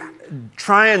we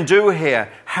try and do here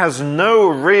has no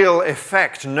real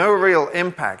effect, no real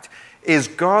impact, is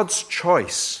God's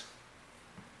choice.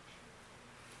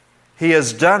 He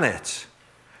has done it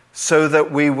so that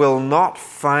we will not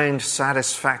find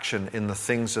satisfaction in the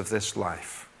things of this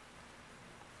life.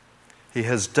 He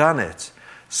has done it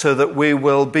so that we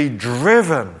will be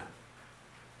driven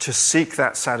to seek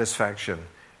that satisfaction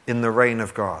in the reign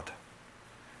of God,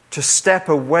 to step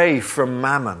away from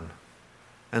mammon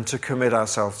and to commit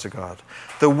ourselves to God.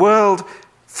 The world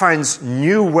finds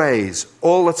new ways,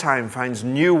 all the time, finds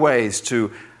new ways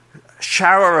to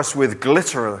shower us with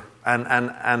glitter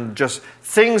and just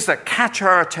things that catch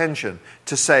our attention,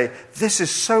 to say, this is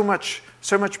so much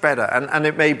better. And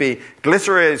it may be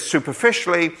glittery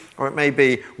superficially, or it may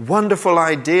be wonderful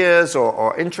ideas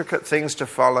or intricate things to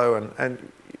follow.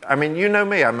 And I mean, you know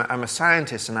me, I'm a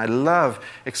scientist, and I love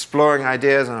exploring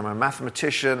ideas, and I'm a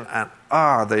mathematician, and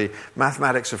the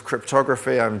mathematics of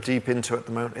cryptography I'm deep into at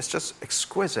the moment. It's just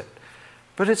exquisite.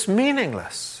 But it's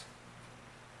meaningless.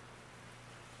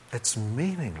 It's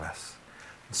meaningless.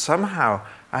 Somehow,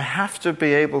 I have to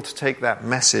be able to take that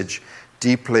message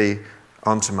deeply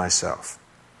onto myself.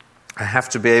 I have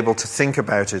to be able to think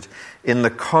about it in the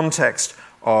context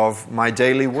of my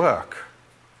daily work.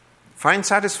 Find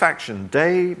satisfaction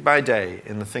day by day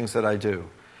in the things that I do,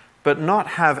 but not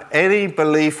have any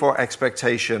belief or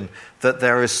expectation that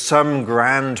there is some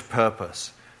grand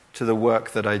purpose to the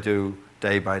work that I do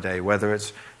day by day, whether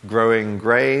it's growing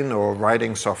grain or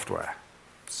writing software.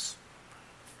 It's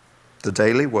the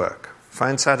daily work.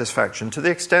 Find satisfaction to the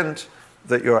extent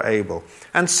that you're able.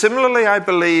 And similarly, I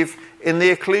believe in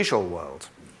the ecclesial world.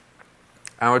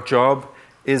 Our job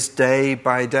is day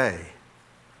by day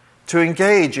to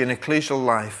engage in ecclesial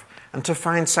life and to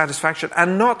find satisfaction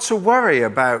and not to worry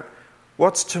about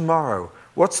what's tomorrow,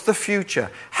 what's the future,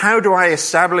 how do I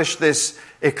establish this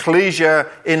ecclesia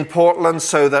in Portland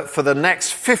so that for the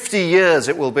next 50 years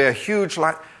it will be a huge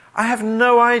life. I have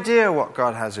no idea what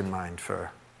God has in mind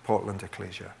for Portland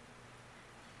Ecclesia.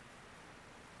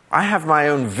 I have my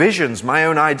own visions, my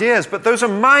own ideas, but those are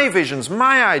my visions,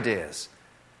 my ideas.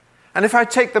 And if I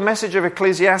take the message of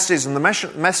Ecclesiastes and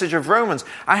the message of Romans,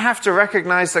 I have to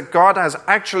recognize that God has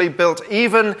actually built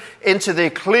even into the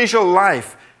ecclesial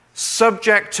life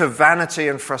subject to vanity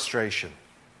and frustration.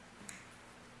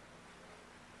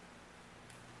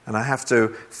 And I have to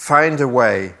find a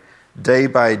way day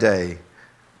by day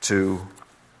to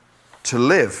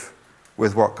live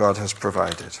with what God has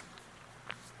provided.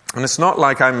 And it's not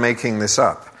like I'm making this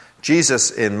up.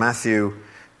 Jesus in Matthew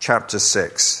chapter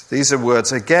 6. These are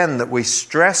words, again, that we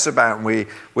stress about and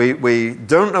we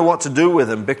don't know what to do with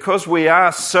them because we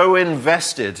are so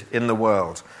invested in the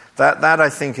world. That I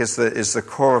think is the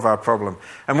core of our problem.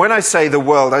 And when I say the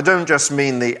world, I don't just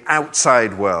mean the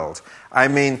outside world. I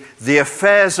mean the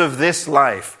affairs of this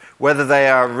life, whether they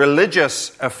are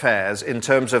religious affairs in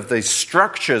terms of the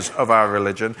structures of our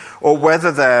religion, or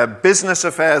whether they're business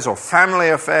affairs or family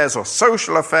affairs or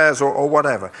social affairs or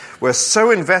whatever. We're so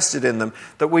invested in them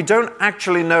that we don't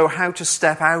actually know how to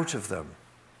step out of them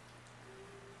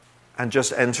and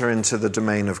just enter into the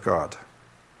domain of God.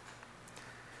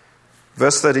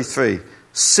 Verse 33,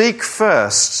 seek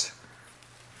first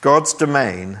God's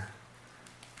domain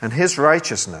and his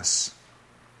righteousness,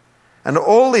 and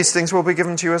all these things will be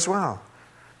given to you as well.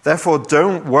 Therefore,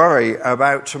 don't worry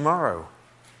about tomorrow.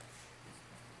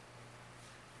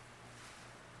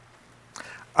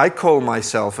 I call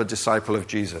myself a disciple of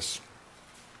Jesus,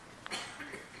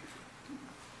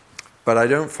 but I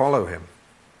don't follow him.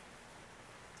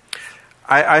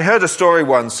 I heard a story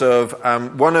once of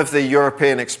one of the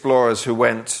European explorers who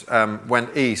went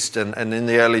east, and in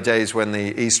the early days when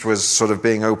the East was sort of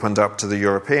being opened up to the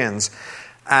Europeans,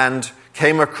 and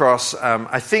came across,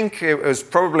 I think it was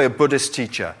probably a Buddhist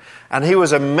teacher, and he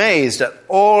was amazed at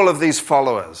all of these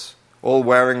followers, all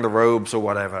wearing the robes or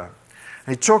whatever.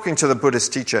 And he's talking to the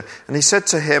Buddhist teacher, and he said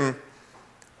to him,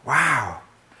 "Wow,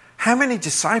 how many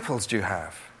disciples do you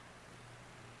have?"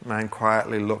 The man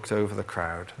quietly looked over the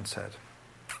crowd and said,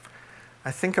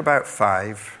 "I think about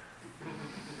 5.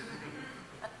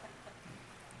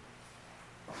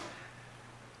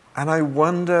 And I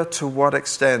wonder to what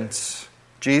extent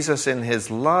Jesus, in his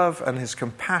love and his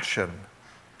compassion,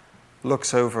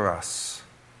 looks over us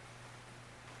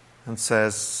and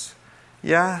says,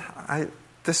 yeah,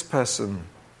 this person,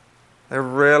 they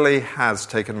really has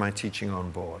taken my teaching on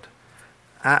board.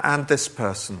 And this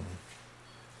person,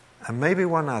 and maybe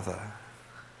one other.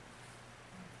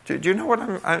 Do you know what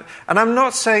and I'm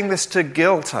not saying this to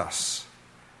guilt us.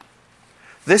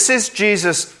 This is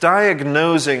Jesus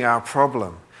diagnosing our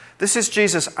problem. This is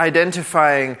Jesus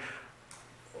identifying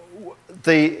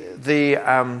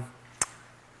the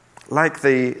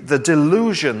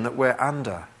delusion that we're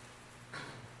under.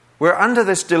 We're under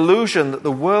this delusion that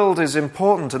the world is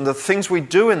important and the things we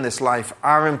do in this life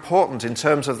are important in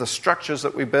terms of the structures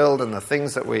that we build and the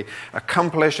things that we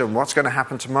accomplish and what's going to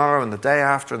happen tomorrow and the day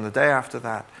after and the day after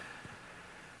that.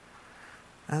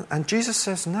 And Jesus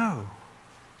says, no.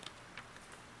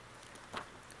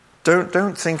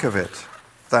 Don't think of it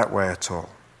that way at all.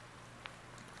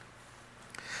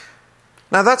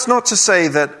 Now, that's not to say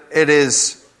that it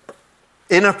is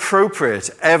inappropriate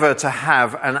ever to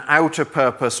have an outer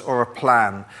purpose or a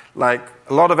plan. Like,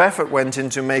 a lot of effort went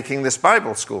into making this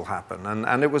Bible school happen,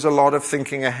 and it was a lot of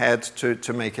thinking ahead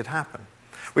to make it happen.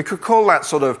 We could call that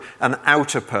sort of an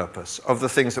outer purpose of the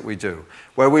things that we do,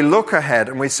 where we look ahead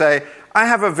and we say, I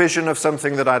have a vision of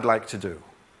something that I'd like to do.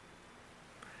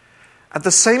 At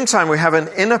the same time, we have an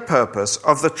inner purpose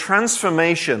of the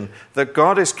transformation that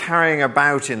God is carrying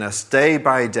about in us day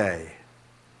by day.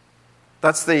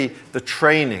 That's the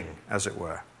training, as it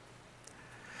were.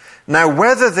 Now,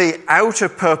 whether the outer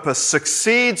purpose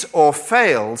succeeds or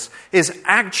fails is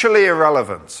actually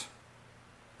irrelevant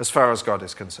as far as God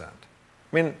is concerned.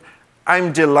 I mean,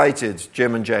 I'm delighted,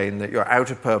 Jim and Jane, that your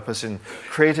outer purpose in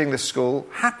creating this school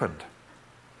happened.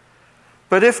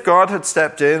 But if God had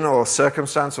stepped in, or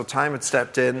circumstance or time had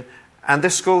stepped in, and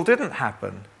this school didn't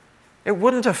happen, it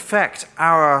wouldn't affect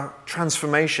our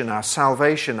transformation, our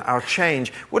salvation, our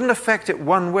change. Wouldn't affect it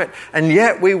one whit. And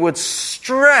yet we would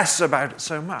stress about it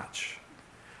so much.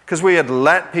 Because we had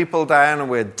let people down and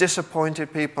we had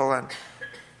disappointed people. And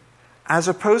as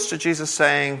opposed to Jesus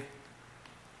saying,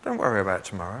 don't worry about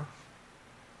tomorrow.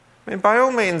 I mean, by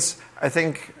all means, I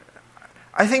think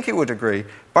he would agree.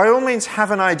 By all means, have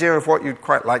an idea of what you'd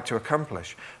quite like to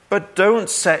accomplish. But don't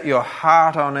set your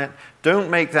heart on it. Don't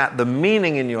make that the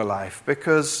meaning in your life,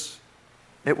 because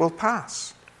it will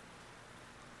pass.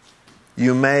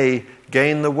 You may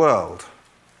gain the world,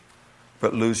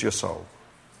 but lose your soul.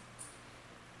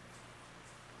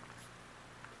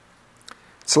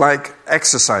 It's like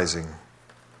exercising.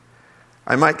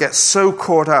 I might get so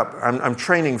caught up. I'm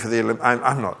training for the Olympics.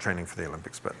 I'm not training for the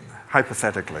Olympics, but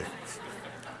hypothetically.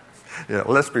 Yeah,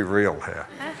 let's be real here.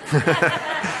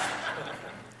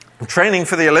 I'm training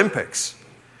for the Olympics,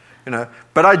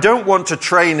 but I don't want to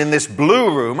train in this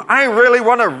blue room. I really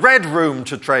want a red room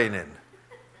to train in.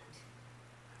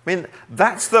 I mean,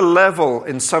 that's the level,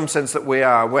 in some sense, that we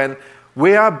are when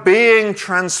we are being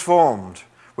transformed.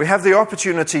 We have the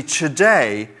opportunity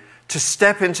today to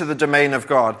step into the domain of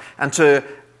God and to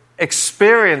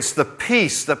experience the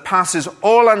peace that passes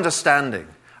all understanding,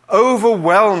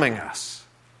 overwhelming us.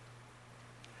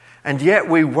 And yet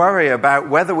we worry about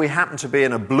whether we happen to be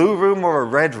in a blue room or a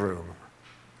red room,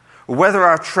 or whether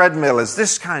our treadmill is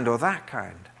this kind or that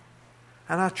kind.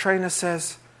 And our trainer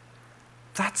says,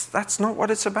 that's not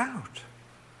what it's about.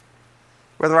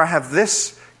 Whether I have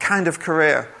this kind of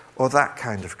career or that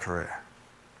kind of career.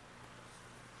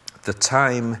 The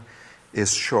time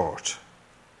is short.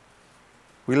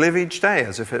 We live each day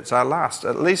as if it's our last.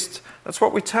 At least that's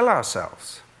what we tell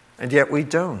ourselves. And yet we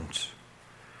don't.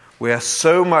 We are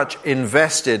so much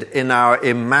invested in our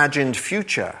imagined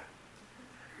future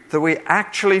that we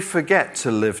actually forget to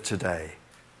live today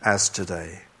as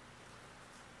today.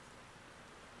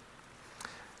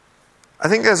 I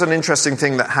think there's an interesting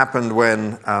thing that happened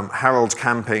when Harold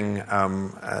Camping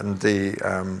and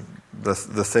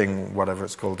the thing, whatever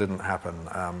it's called, didn't happen.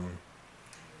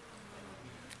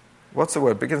 What's the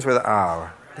word? Begins with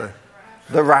R.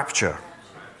 The rapture.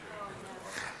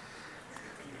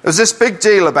 There was this big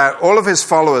deal about all of his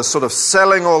followers sort of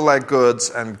selling all their goods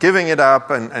and giving it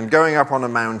up and going up on a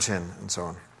mountain and so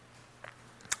on.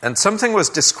 And something was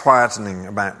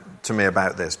disquieting to me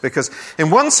about this, because in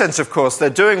one sense, of course,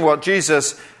 they're doing what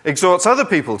Jesus exhorts other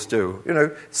people to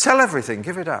do. Sell everything,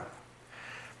 give it up.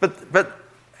 But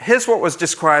here's what was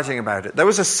disquieting about it. There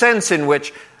was a sense in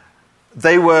which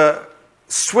they were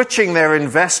switching their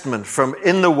investment from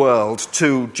in the world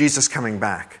to Jesus coming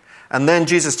back. And then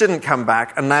Jesus didn't come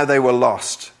back, and now they were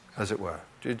lost, as it were.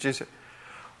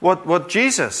 What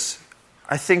Jesus,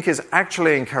 I think, is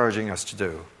actually encouraging us to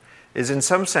do is, in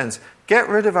some sense, get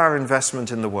rid of our investment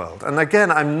in the world. And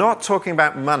again, I'm not talking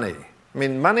about money. I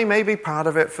mean, money may be part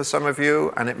of it for some of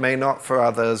you, and it may not for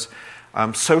others.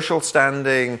 Social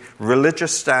standing,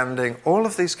 religious standing, all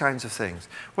of these kinds of things.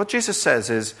 What Jesus says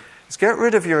is get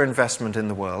rid of your investment in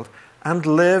the world and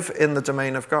live in the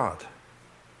domain of God.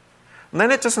 And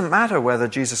then it doesn't matter whether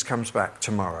Jesus comes back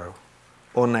tomorrow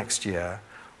or next year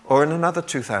or in another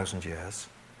 2,000 years,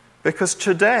 because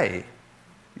today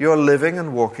you're living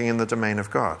and walking in the domain of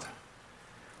God.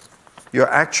 You're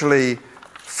actually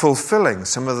fulfilling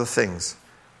some of the things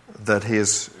that he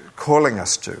is calling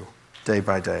us to day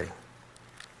by day.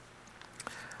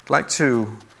 I'd like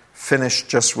to finish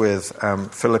just with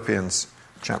Philippians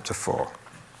chapter 4.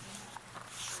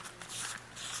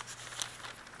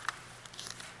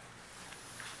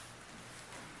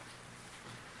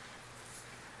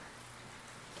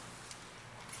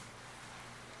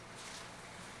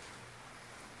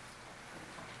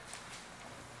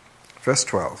 Verse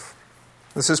 12.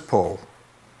 This is Paul.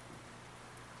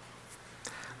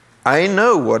 I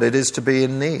know what it is to be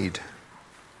in need,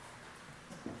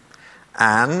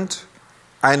 and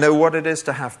I know what it is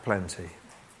to have plenty.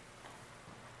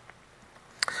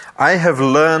 I have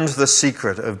learned the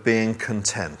secret of being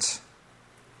content.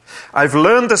 I've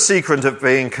learned the secret of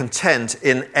being content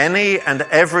in any and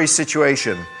every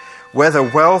situation, whether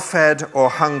well-fed or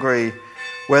hungry,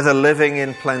 whether living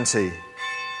in plenty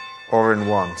or in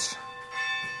want.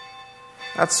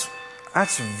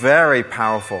 That's very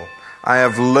powerful. I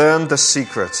have learned the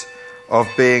secret of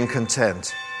being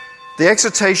content. The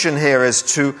exhortation here is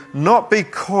to not be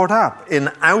caught up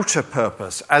in outer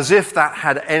purpose, as if that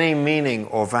had any meaning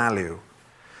or value.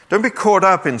 Don't be caught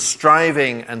up in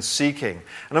striving and seeking.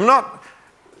 And I'm not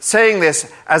saying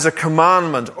this as a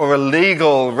commandment or a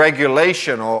legal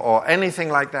regulation or anything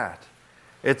like that.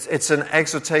 It's an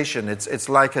exhortation. It's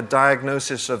like a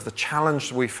diagnosis of the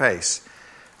challenge we face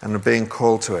and of being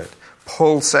called to it.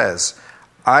 Paul says,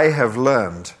 I have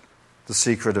learned the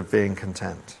secret of being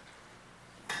content.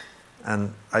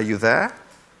 And are you there?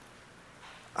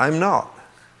 I'm not.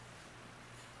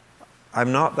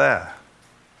 I'm not there.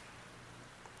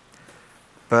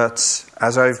 But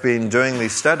as I've been doing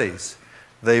these studies,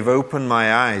 they've opened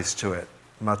my eyes to it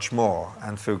much more.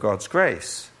 And through God's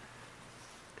grace,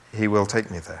 He will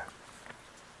take me there.